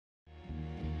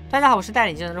大家好，我是戴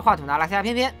眼镜拿着话筒的阿拉斯加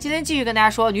偏偏，今天继续跟大家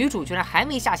说女主居然还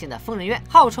没下线的疯人院，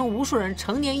号称无数人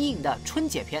成年阴影的春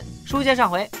节篇。书接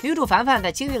上回，女主凡凡在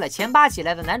经历了前8集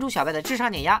来自男主小白的智商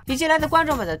碾压，以及来自观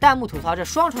众们的弹幕吐槽这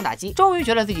双重打击，终于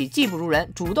觉得自己技不如人，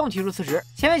主动提出辞职。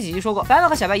前面几集说过，凡凡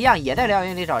和小白一样也在疗养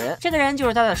院里找人，这个人就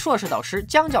是他的硕士导师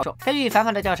江教授。根据凡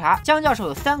凡的调查，江教授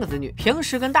有3个子女，平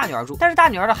时跟大女儿住，但是大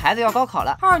女儿的孩子要高考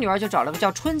了，二女儿就找了个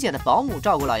叫春姐的保姆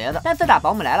照顾老爷子。但自打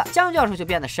保姆来了，江教授就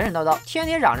变得神神叨叨，天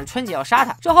天嚷着春姐要杀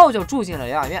他，之后就住进了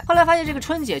疗养院。后来发现这个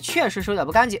春姐确实手脚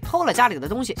不干净，偷了家里的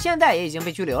东西，现在也已经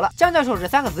被拘留了。江教授这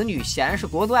3个子女显然是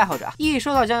国足爱好者，一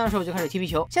收到江教授就开始踢皮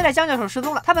球。现在江教授失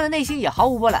踪了，他们的内心也毫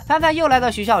无波澜。凡凡又来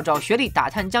到学校找学弟打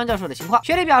探江教授的情况，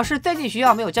学弟表示最近学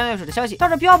校没有江教授的消息，倒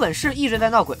是标本室一直在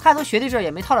闹鬼，看从学弟这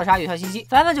也没套到啥有效信息。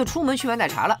凡凡就出门去买奶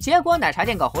茶了，结果奶茶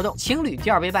店搞活动，情侣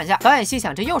第2杯半价。导演心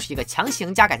想这又是一个强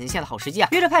行加感情线的好时机啊，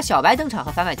于是派小白登场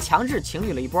和凡凡强制情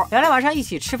侣了一波。两人晚上一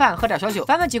起吃饭喝点小酒，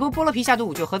凡凡几口菠萝啤下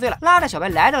肚就喝醉了，拉着小白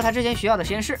来到他之前学校的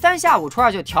实验室，3下5除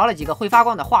2就调了几个会发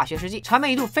光的化学试剂，场面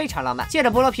一度非常浪漫。借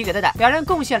着菠萝啤给的胆，两人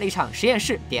贡献了一场实验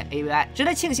室点 AVI。值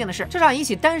得庆幸的是，这场引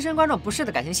起单身观众不适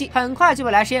的感情戏，很快就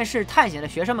被来实验室探险的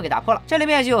学生们给打破了。这里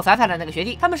面就有凡凡的那个学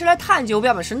弟，他们是来探究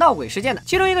标本室闹鬼事件的。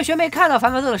其中一个学妹看到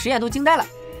凡凡做的实验都惊呆了，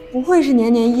不会是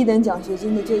年年1等奖学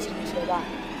金的最强学霸？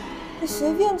他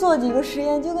随便做几个实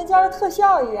验就跟加了特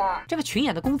效一样。这个群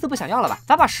演的工资不想要了吧？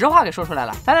咋把实话给说出来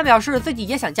了？凡凡表示自己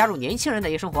也想加入年轻人的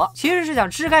夜生活，其实是想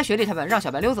支开学弟他们，让小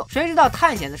白溜走。谁知道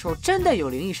探险的时候真的有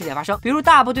灵异事件发生，比如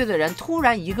大部队的人突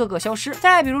然一个个消失，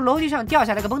再比如楼梯上掉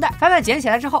下来个绷带，凡凡捡起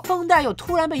来之后，绷带又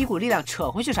突然被一股力量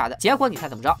扯回去啥的。结果你猜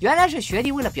怎么着？原来是学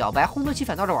弟为了表白烘托气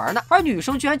氛闹着玩呢，而女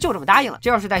生居然就这么答应了。这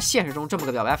要是在现实中这么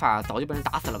个表白法，早就被人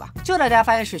打死了吧？就在大家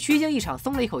发现是虚惊一场，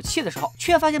松了一口气的时候，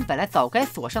却发现本来早该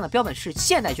锁上的标本室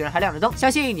现在居然还亮着灯。相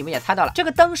信你们也猜到了，这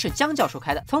个灯是江教授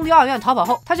开的。从疗养院逃跑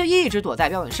后，他就一直躲在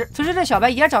标本室。此时的小白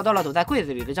也找到了躲在柜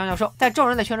子里的江教授，在众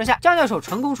人的劝说下，江教授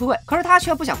成功出柜。可是他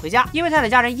却不想回家，因为他的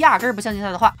家人压根儿不相信他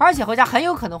的话，而且回家很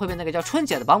有可能会被那个叫春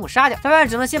姐的保姆杀掉。凡凡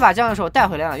只能先把江教授带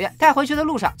回疗养院。带回去的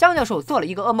路上，江教授做了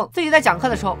一个噩梦，自己在讲课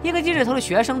的时候，一个低着头的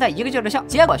学生在一个劲儿的笑，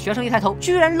结果学生一抬头，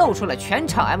居然露出了全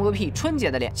场 MVP 春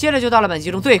姐的脸。接着就到了本集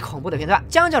中最恐怖的片段，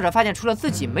江教授发现除了自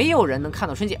己，没有人能看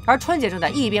到春姐，而春姐正在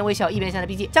一边微笑一边向他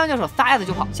逼近。江教授撒丫子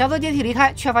就跑，想坐电梯离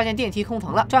开，却发现电梯空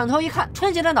层了。转头一看，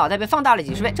春姐的脑袋被放大了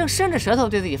几10倍，正伸着舌头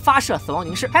对自己发射死亡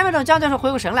凝视。还没等江教授回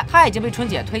过神来，他已经被春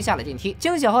姐推下了电梯。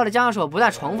惊醒后的江教授不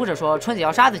断重复着说春姐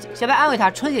要杀自己，小白安慰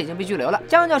他春姐已经被拘留了。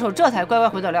江教授这才乖乖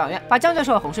回到疗养院。把江教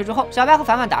授哄睡之后，小白和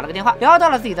凡凡打了个电话，聊到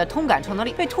了自己的通感超能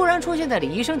力，被突然出现的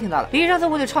李医生听到了。李医生似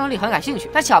乎对超能力很感兴趣，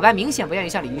但小白明显不愿意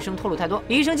向李医生透露太多。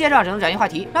李医生见状只能转移话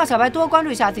题，让小白多关注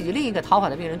一下自己另一个逃跑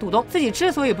的病人杜东。自己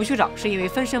之所以不去找，是因为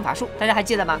分身乏术。大家还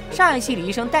记得吗？上一期李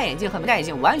医生戴眼镜和没戴眼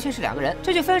镜完全是2个人，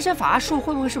这句分身乏术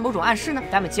会不会是某种暗示呢？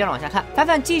咱们接着往下看，凡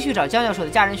凡继续找江教授的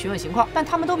家人询问情况，但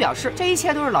他们都表示这一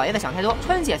切都是老爷子想太多。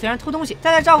春姐虽然偷东西，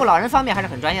但在照顾老人方面还是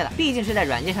很专业的，毕竟是在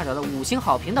软件上找到5星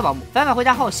好评的保姆。凡凡回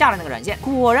家后下了那个软件，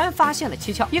果然发现了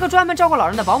蹊跷，一个专门照顾老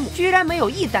人的保姆居然没有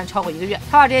1单超过1个月。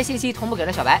他把这些信息同步给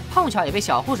了小白，碰巧也被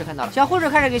小护士看到了。小护士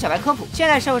开始给小白科普，现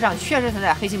在社会上确实存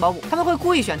在黑心保姆，他们会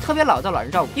故意选特别老的老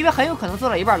人照顾，因为很有可能做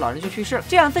到一半老人就去世了，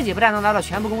这样自己不但能拿到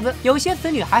全部工资，有些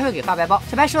子女还会给发白包。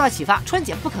小白受到启发，春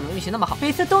姐不可能运气那么好，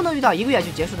每次都能遇到1个月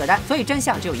就结束的单，所以真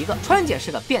相只有一个，春姐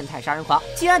是个变态杀人狂。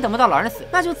既然等不到老人死，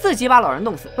那就自己把老人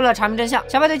弄死。为了查明真相，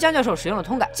小白对江教授使用了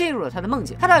通感，进入了他的梦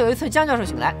境。看到有一次江教授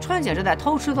醒来，春姐正在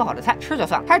偷吃做好的菜，吃就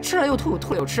算了，还吃了又吐，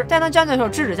吐了又吃。但当江教授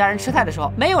制止家人吃菜的时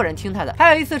候，没有人听他的。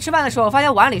还有一次吃饭的时候，发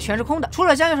现碗里全是空的，除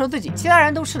了江教授自己，其他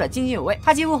人都吃得津津有味。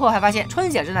他进屋后还发现春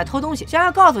姐正在偷东西，想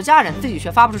要告诉家人，自己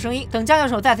却发不出声音。等江教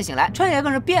授再次醒来，春姐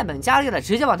更是变本加厉的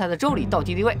直接往他的粥里倒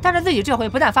敌敌畏，但是自己这回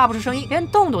不但发不出声音，连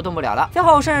动都动不了了。最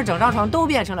后甚至整张床都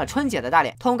变成了春姐的大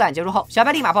脸。通感结束后，小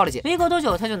白立马报了警。没过多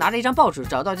久，他就拿着一张报纸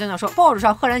找到江教授，报纸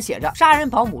上赫然写着杀人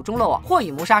保姆中漏网，或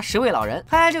已谋杀10位老人。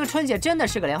看来这个春姐真的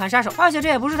是个连环杀手，而且这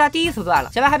也不是他第一次作案了。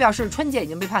小白还表示春姐已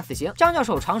经被判死刑。江教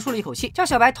授长舒了一口气，叫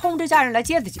小白通知家人来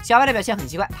接自己。小白的表现很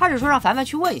奇怪，他只说让凡凡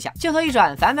去问一下。镜头一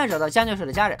转，凡凡找到江教授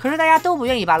的家人，可是大家都不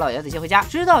愿意把老爷子接回家，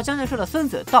直到江教授的孙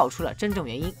子道出了真正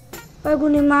原因。外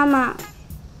公，你妈妈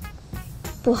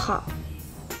不好。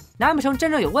难不成真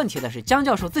正有问题的是江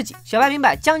教授自己？小白明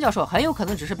白江教授很有可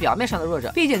能只是表面上的弱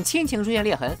者，毕竟亲情出现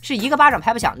裂痕是一个巴掌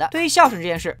拍不响的。对于孝顺这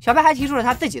件事，小白还提出了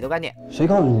他自己的观点。谁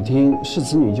告诉你听是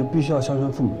子女就必须要孝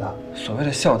顺父母的？所谓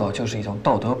的孝道就是一种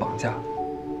道德绑架，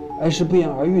爱是不言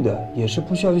而喻的，也是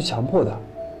不需要去强迫的，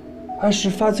爱是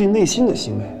发自于内心的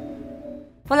行为。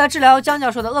为了治疗江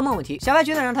教授的噩梦问题，小白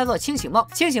决定让他做清醒梦。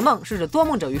清醒梦是指做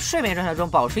梦者于睡眠状态中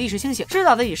保持意识清醒，知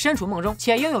道自己身处梦中，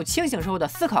且拥有清醒时候的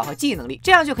思考和记忆能力，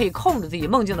这样就可以控制自己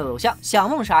梦境的走向，想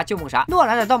梦啥就梦啥。诺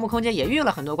兰的《盗梦空间》也运用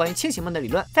了很多关于清醒梦的理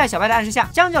论。在小白的暗示下，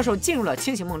江教授进入了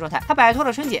清醒梦状态，他摆脱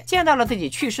了春姐，见到了自己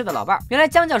去世的老伴儿。原来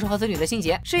江教授和子女的心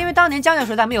结，是因为当年江教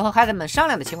授在没有和孩子们商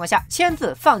量的情况下，签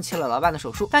字放弃了老伴的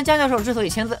手术。但江教授之所以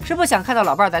签字，是不想看到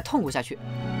老伴再痛苦下去。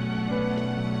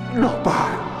老伴儿，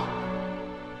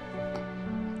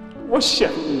我想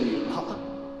你了，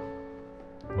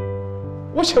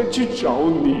我想去找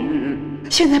你。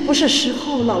现在不是时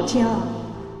候，老江，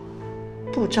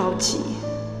不着急。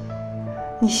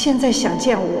你现在想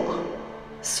见我，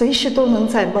随时都能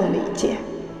在梦里见。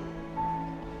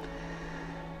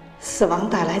死亡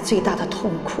带来最大的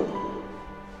痛苦，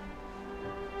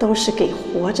都是给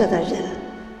活着的人。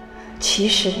其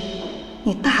实，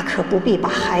你大可不必把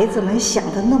孩子们想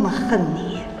得那么恨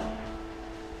你，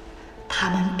他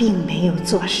们并没有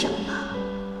做什么，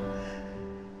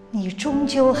你终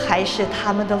究还是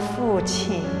他们的父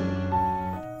亲。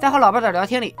在和老伴的聊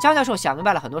天里，江教授想明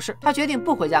白了很多事，他决定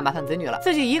不回家麻烦子女了，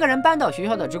自己一个人搬到学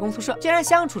校的职工宿舍。既然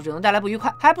相处只能带来不愉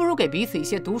快，还不如给彼此一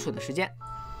些独处的时间。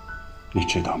你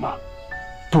知道吗？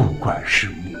不管是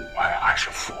母爱还是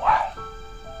父爱，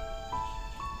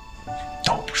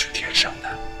都不是天生的。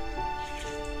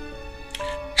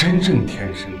真正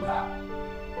天生的，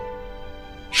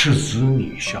是子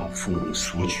女向父母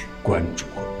索取关注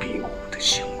和庇护的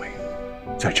行为。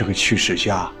在这个趋势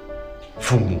下，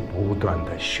父母不断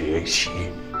的学习，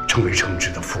成为称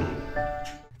职的父母。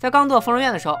在刚做疯人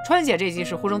院的时候，春姐这一集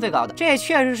是呼声最高的，这也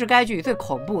确实是该剧最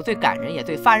恐怖、最感人也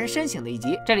最发人深省的一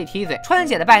集。这里提一嘴，春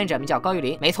姐的扮演者名叫高玉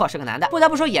林，没错，是个男的。不得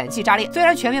不说演技炸裂，虽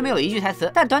然全片没有一句台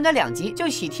词，但短短2集就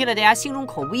喜提了大家心中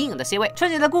恐怖阴影的 C 位。春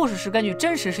姐的故事是根据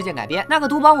真实事件改编，那个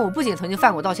毒保姆不仅曾经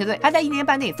犯过盗窃罪，还在1年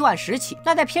半内作案10起。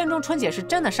那在片中，春姐是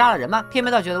真的杀了人吗？片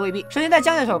面倒觉得未必。首先，在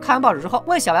江教授看完报纸之后，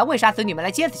问小白为啥子女们来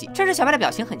接自己，这时小白的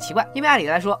表情很奇怪，因为按理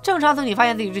来说，正常子女发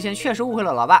现自己之前确实误会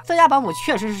了老爸，自家保姆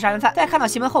确实是杀人犯，在看到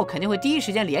新闻后肯定会第一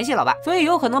时间联系老爸，所以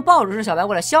有可能报纸是小白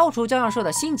为了消除江教授的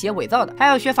心结伪造的。还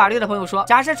有学法律的朋友说，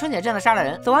假设春姐真的杀了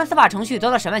人，走完司法程序得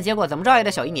到审判结果，怎么着也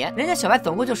得小1年，人家小白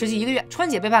总共就实习1个月，春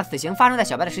姐被判死刑发生在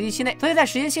小白的实习期内，所以在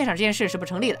时间线上这件事是不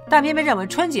成立的。但偏偏认为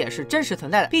春姐是真实存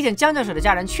在的，毕竟江教授的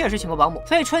家人确实请过保姆，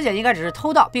所以春姐应该只是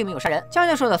偷盗，并没有杀人。江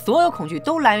教授的所有恐惧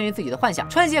都来源于自己的幻想，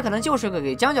春姐可能就是个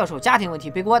给江教授家庭问题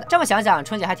背锅的。这么想想，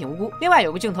春姐还挺无辜。另外有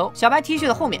个镜头，小白 T 恤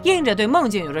的后面印着对梦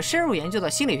境有着深入研究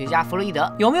的心理学家弗洛伊德，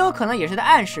有没有可能也是在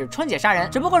暗示春姐杀人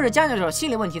只不过是江教授心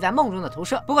理问题在梦中的投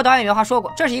射？不过导演原话说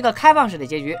过，这是一个开放式的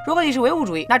结局。如果你是唯物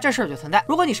主义，那这事儿就存在；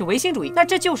如果你是唯心主义，那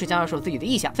这就是江教授自己的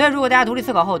臆想。所以如果大家独立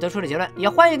思考后得出的结论，也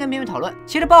欢迎跟别人讨论。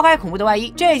其实剥开恐怖的外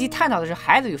衣，这一集探讨的是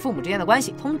孩子与父母之间的关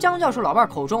系。从江教授老伴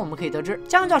口中我们可以得知，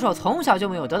江教授从小就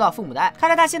没有得到父母的爱，看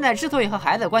来他现在之所以和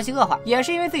孩子关系恶化，也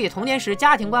是因为自己童年时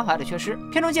家庭关怀的缺失。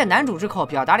片中借男主之口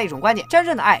表达了一种观点，真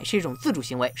正的爱是一种自主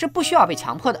行为，是不需要被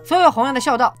强迫的。所有弘扬的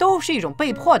孝道都是一种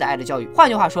被迫的爱的教育，换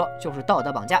句话说就是道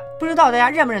德绑架。不知道大家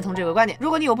认不认同这个观点？如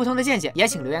果你有不同的见解，也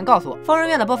请留言告诉我。疯人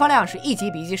院的播放量是一集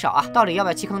比一集少啊，到底要不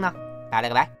要弃坑呢？拜了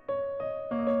个拜。